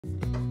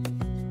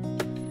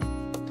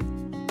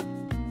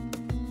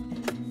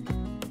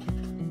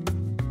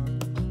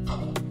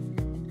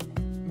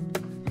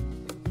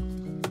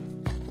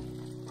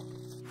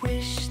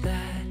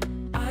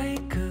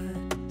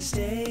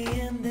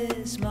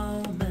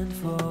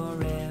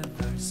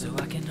forever, so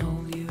I can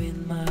hold you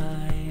in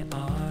my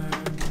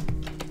arms.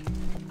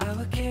 I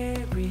will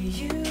carry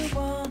you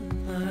on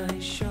my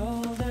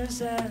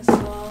shoulders as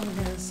long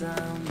as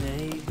I'm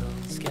able.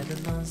 Scare the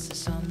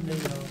monsters under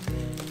your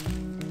bed.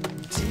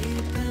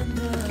 Deep and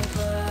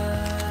abiding,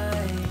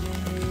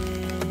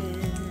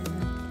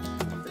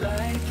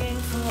 liking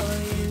for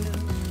you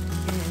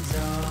is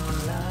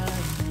all I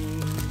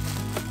need.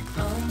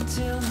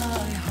 Until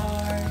my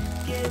heart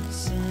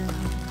gives in,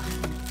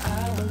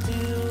 I will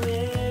do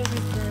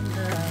everything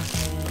I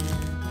can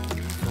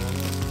for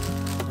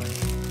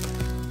you.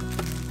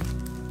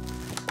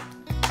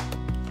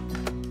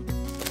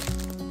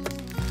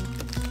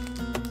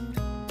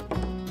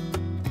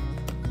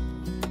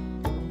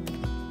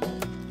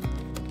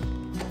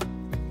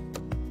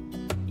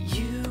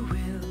 You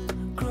will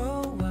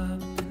grow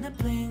up in the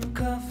blink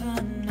of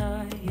an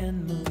eye and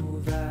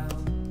move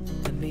out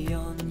and be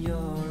on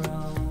your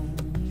own.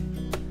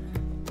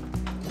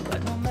 But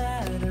no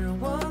matter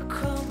what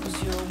comes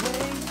your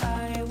way,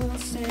 I will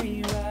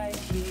stay right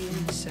here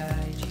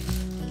beside you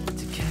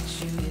to catch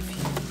you if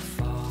you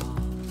fall.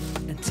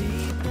 And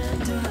deep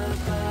and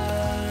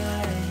abiding,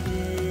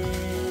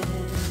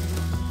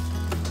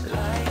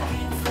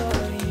 liking for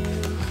you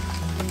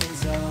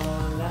is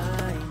all I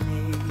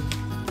need.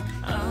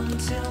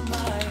 Until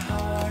my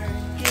heart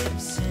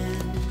gives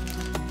in,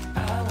 I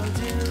will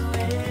do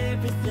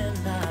everything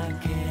I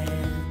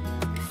can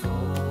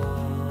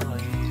for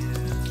you.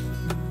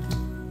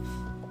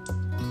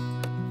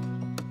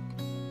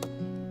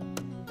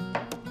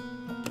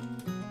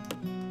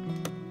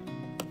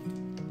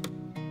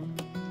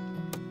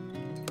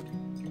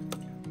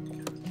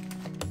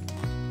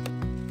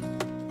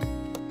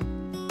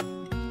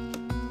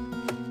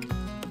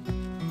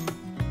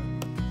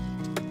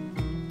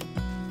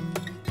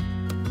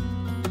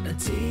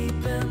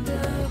 Deep and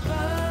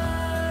abiding,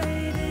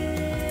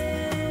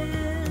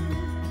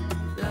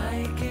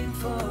 liking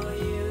for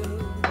you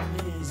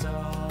is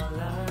all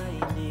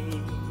I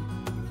need.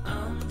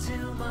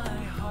 Until my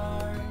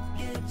heart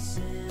gives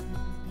in,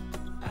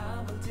 I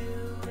will do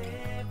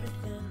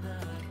everything I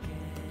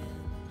can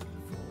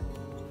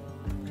for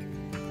you.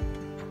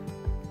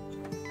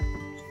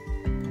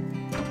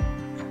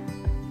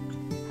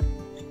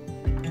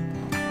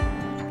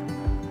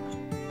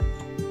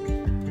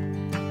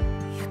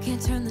 You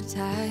can't turn the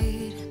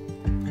tide.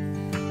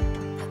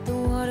 Let the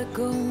water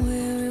go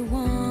where it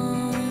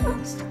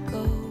wants to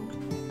go.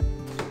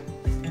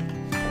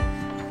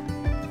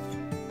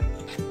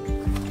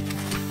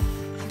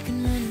 You can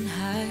run and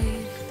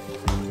hide.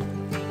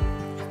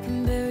 You can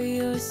bury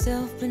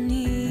yourself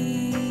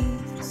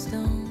beneath the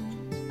stones.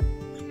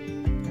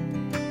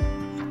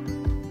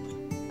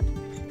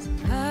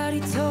 Somebody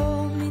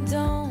told me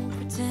don't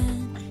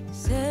pretend,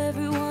 'cause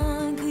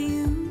everyone could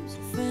use a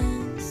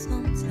friend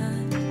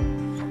sometimes.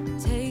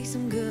 Take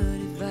some good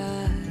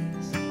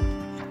advice.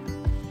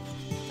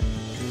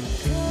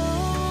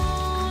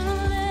 Don't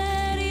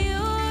let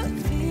your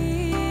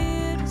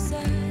fear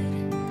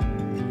decide.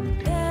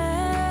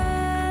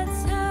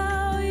 That's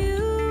how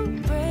you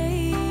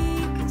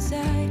break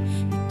inside.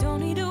 You don't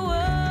need to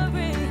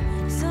worry.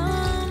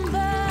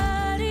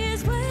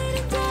 Somebody's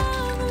waiting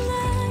down the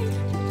line.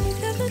 Pick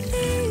up the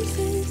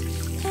pieces.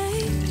 Hey,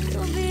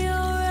 you'll be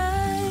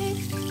alright.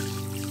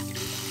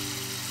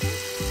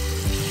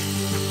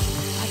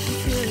 I can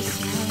feel the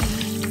sound,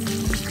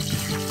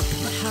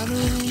 how the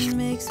wind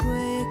makes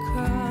way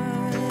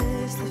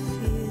across the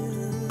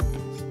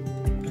fields.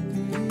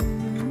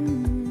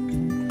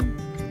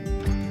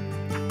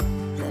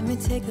 Let me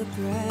take a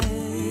breath.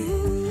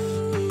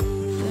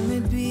 Let me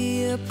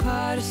be a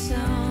part of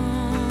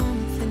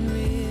something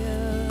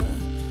real.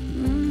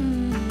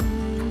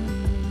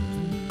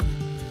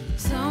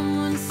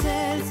 Someone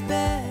said it's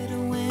better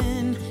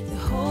when you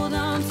hold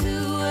on to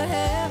a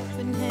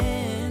helping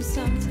hand.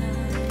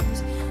 Sometimes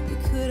we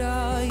could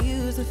all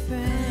use a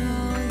friend.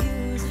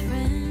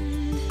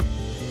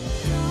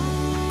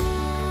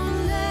 Don't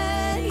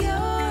let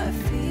your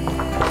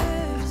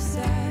fear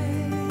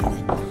decide.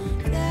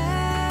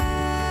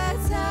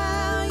 That's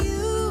how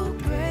you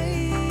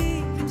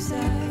break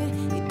inside.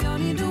 You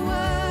don't need to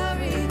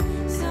worry.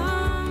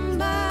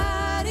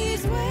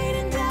 Somebody's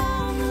waiting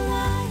down the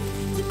line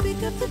to pick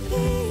up the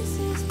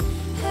pieces.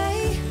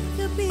 Hey,